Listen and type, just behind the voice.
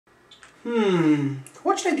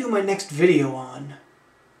What should I do my next video on?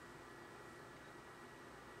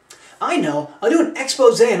 I know, I'll do an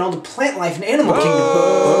expose on all the plant life in Animal Kingdom.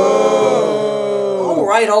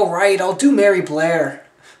 Alright, I'll do Mary Blair.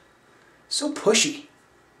 So pushy.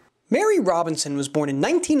 Mary Robinson was born in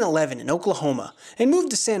 1911 in Oklahoma and moved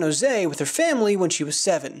to San Jose with her family when she was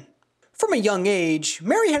 7. From a young age,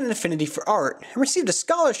 Mary had an affinity for art and received a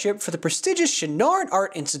scholarship for the prestigious Chouinard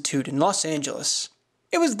Art Institute in Los Angeles.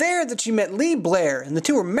 It was there that she met Lee Blair, and the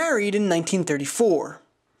two were married in 1934.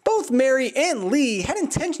 Both Mary and Lee had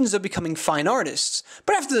intentions of becoming fine artists,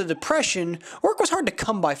 but after the Depression, work was hard to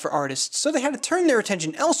come by for artists, so they had to turn their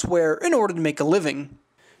attention elsewhere in order to make a living.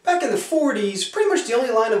 Back in the 40s, pretty much the only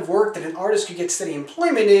line of work that an artist could get steady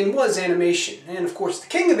employment in was animation, and of course the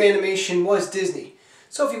king of animation was Disney.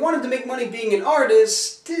 So if you wanted to make money being an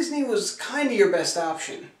artist, Disney was kinda your best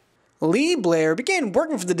option. Lee Blair began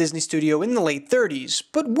working for the Disney studio in the late 30s,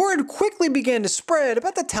 but word quickly began to spread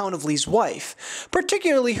about the talent of Lee's wife,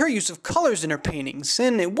 particularly her use of colors in her paintings,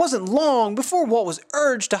 and it wasn't long before Walt was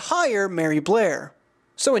urged to hire Mary Blair.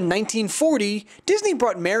 So in 1940, Disney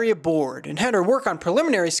brought Mary aboard and had her work on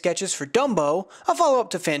preliminary sketches for Dumbo, a follow-up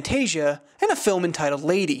to Fantasia, and a film entitled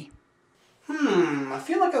Lady. I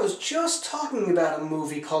feel like I was just talking about a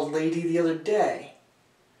movie called Lady the other day.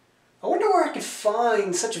 I wonder where I could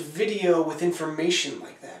find such a video with information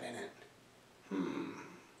like that in it.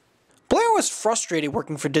 Blair was frustrated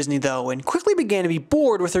working for Disney though, and quickly began to be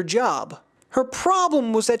bored with her job. Her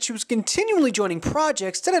problem was that she was continually joining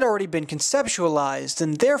projects that had already been conceptualized,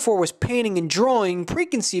 and therefore was painting and drawing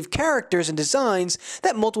preconceived characters and designs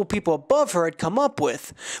that multiple people above her had come up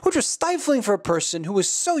with, which was stifling for a person who was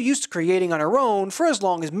so used to creating on her own for as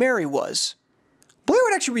long as Mary was. Blair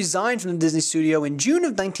would actually resign from the Disney studio in June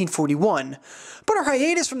of 1941, but her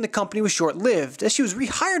hiatus from the company was short-lived, as she was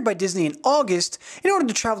rehired by Disney in August in order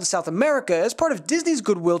to travel to South America as part of Disney's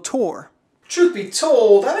Goodwill Tour. Truth be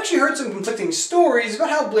told, I've actually heard some conflicting stories about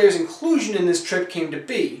how Blair's inclusion in this trip came to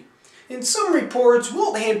be. In some reports,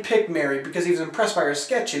 Walt handpicked Mary because he was impressed by her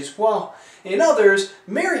sketches, while in others,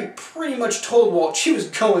 Mary pretty much told Walt she was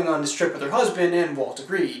going on this trip with her husband, and Walt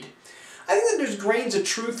agreed. I think that there's grains of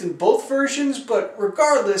truth in both versions, but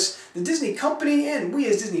regardless, the Disney company and we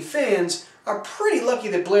as Disney fans are pretty lucky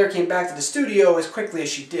that Blair came back to the studio as quickly as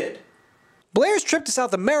she did. Blair's trip to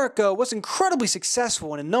South America was incredibly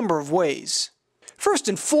successful in a number of ways. First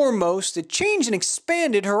and foremost, it changed and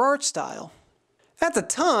expanded her art style. At the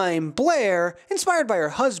time, Blair, inspired by her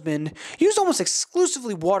husband, used almost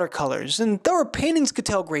exclusively watercolors, and though her paintings could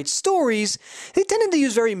tell great stories, they tended to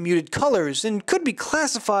use very muted colors and could be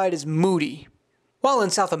classified as moody. While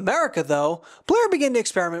in South America, though, Blair began to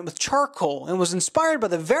experiment with charcoal and was inspired by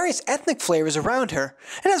the various ethnic flavors around her,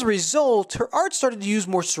 and as a result, her art started to use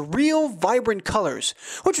more surreal, vibrant colors,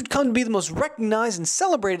 which would come to be the most recognized and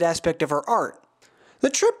celebrated aspect of her art. The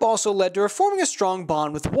trip also led to her forming a strong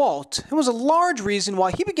bond with Walt, and was a large reason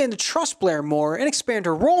why he began to trust Blair more and expand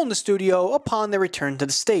her role in the studio upon their return to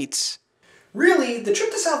the States. Really, the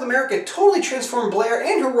trip to South America totally transformed Blair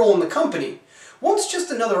and her role in the company. Once just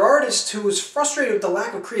another artist who was frustrated with the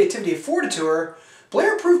lack of creativity afforded to her,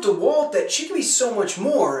 Blair proved to Walt that she could be so much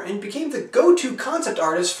more, and became the go-to concept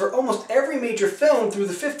artist for almost every major film through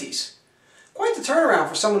the 50s. Quite the turnaround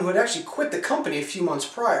for someone who had actually quit the company a few months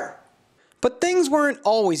prior. But things weren't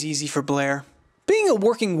always easy for Blair. Being a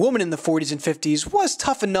working woman in the 40s and 50s was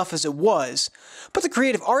tough enough as it was, but the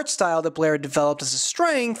creative art style that Blair had developed as a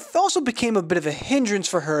strength also became a bit of a hindrance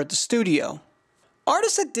for her at the studio.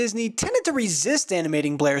 Artists at Disney tended to resist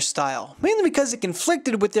animating Blair's style, mainly because it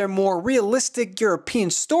conflicted with their more realistic European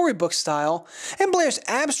storybook style, and Blair's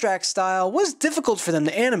abstract style was difficult for them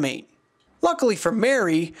to animate. Luckily for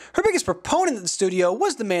Mary, her biggest proponent at the studio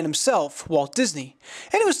was the man himself, Walt Disney,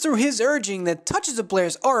 and it was through his urging that touches of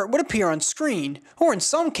Blair's art would appear on screen, or in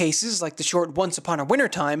some cases, like the short Once Upon a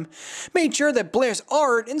Wintertime, made sure that Blair's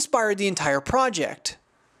art inspired the entire project.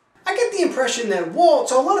 I get the impression that Walt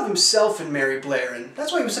saw a lot of himself in Mary Blair, and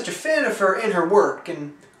that's why he was such a fan of her and her work,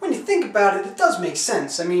 and when you think about it, it does make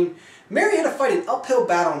sense. I mean, Mary had to fight an uphill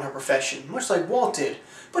battle in her profession, much like Walt did,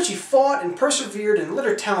 but she fought and persevered and let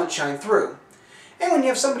her talent shine through. And when you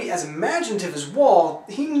have somebody as imaginative as Walt,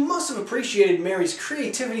 he must have appreciated Mary's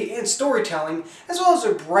creativity and storytelling, as well as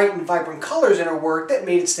her bright and vibrant colors in her work that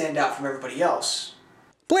made it stand out from everybody else.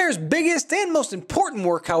 Blair's biggest and most important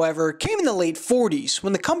work, however, came in the late 40s,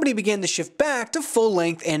 when the company began to shift back to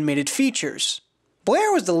full-length animated features.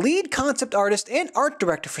 Blair was the lead concept artist and art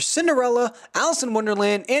director for Cinderella, Alice in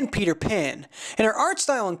Wonderland, and Peter Pan, and her art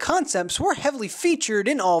style and concepts were heavily featured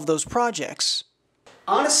in all of those projects.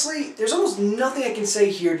 Honestly, there's almost nothing I can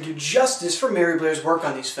say here to do justice for Mary Blair's work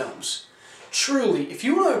on these films. Truly, if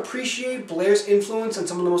you want to appreciate Blair's influence on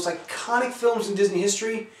some of the most iconic films in Disney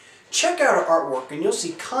history, check out her artwork and you'll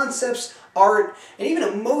see concepts, art, and even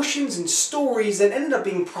emotions and stories that ended up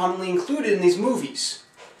being prominently included in these movies.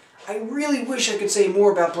 I really wish I could say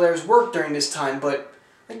more about Blair's work during this time, but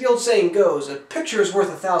like the old saying goes, a picture is worth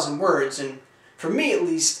 1,000 words, and for me at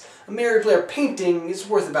least, a Mary Blair painting is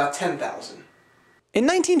worth about 10,000. In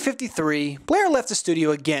 1953, Blair left the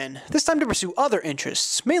studio again, this time to pursue other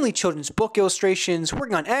interests, mainly children's book illustrations,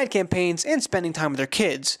 working on ad campaigns, and spending time with her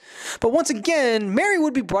kids. But once again, Mary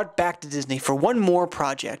would be brought back to Disney for one more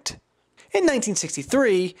project. In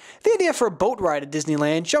 1963, the idea for a boat ride at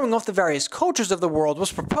Disneyland showing off the various cultures of the world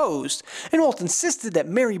was proposed, and Walt insisted that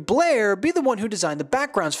Mary Blair be the one who designed the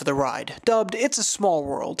backgrounds for the ride, dubbed It's a Small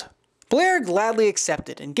World. Blair gladly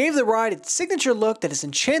accepted and gave the ride its signature look that has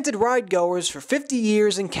enchanted ride-goers for 50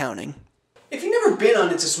 years and counting. If you've never been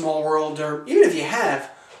on It's a Small World, or even if you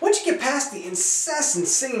have, once you get past the incessant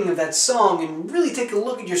singing of that song and really take a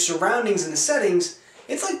look at your surroundings and the settings,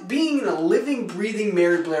 it's like being in a living, breathing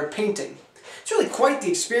Mary Blair painting. It's really quite the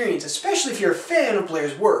experience, especially if you're a fan of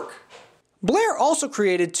Blair's work. Blair also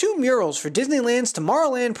created 2 murals for Disneyland's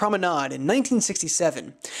Tomorrowland Promenade in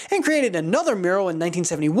 1967, and created another mural in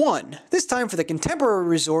 1971, this time for the Contemporary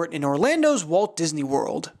Resort in Orlando's Walt Disney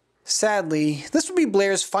World. Sadly, this would be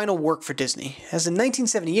Blair's final work for Disney, as in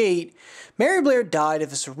 1978, Mary Blair died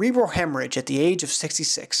of a cerebral hemorrhage at the age of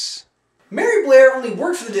 66. Mary Blair only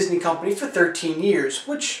worked for the Disney Company for 13 years,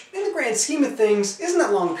 which, in the grand scheme of things, isn't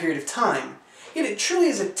that long a period of time. Yet it truly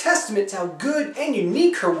is a testament to how good and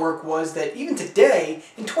unique her work was that even today,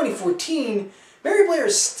 in 2014, Mary Blair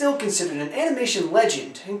is still considered an animation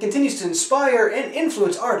legend and continues to inspire and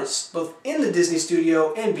influence artists both in the Disney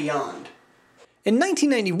studio and beyond. In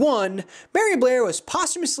 1991, Mary Blair was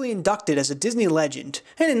posthumously inducted as a Disney legend,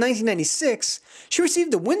 and in 1996, she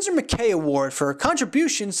received the Winsor McKay Award for her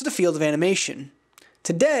contributions to the field of animation.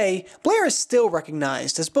 Today, Blair is still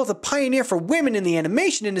recognized as both a pioneer for women in the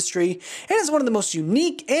animation industry and as one of the most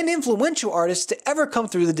unique and influential artists to ever come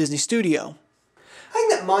through the Disney studio. I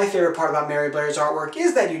think that my favorite part about Mary Blair's artwork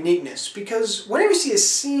is that uniqueness, because whenever you see a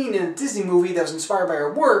scene in a Disney movie that was inspired by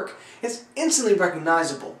her work, it's instantly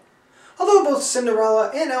recognizable. Although both Cinderella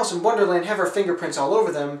and Alice in Wonderland have her fingerprints all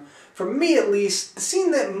over them, for me at least, the scene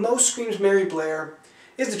that most screams Mary Blair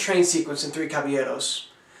is the train sequence in Three Caballeros.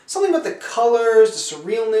 Something about the colors, the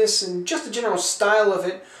surrealness, and just the general style of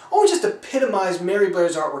it always just epitomized Mary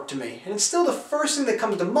Blair's artwork to me, and it's still the first thing that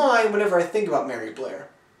comes to mind whenever I think about Mary Blair.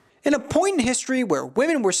 In a point in history where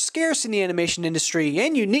women were scarce in the animation industry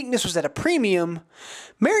and uniqueness was at a premium,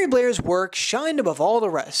 Mary Blair's work shined above all the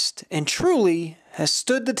rest, and truly has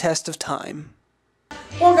stood the test of time.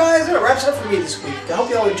 Well guys, that wraps it up for me this week. I hope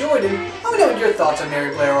you all enjoyed, and let me know what your thoughts on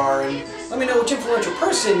Mary Blair are, and let me know which influential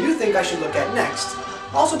person you think I should look at next.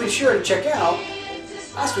 Also be sure to check out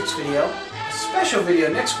last week's video, a special video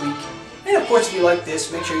next week, and of course if you like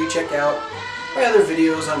this, make sure you check out my other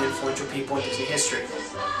videos on influential people in Disney history.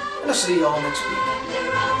 And I'll see you all next week.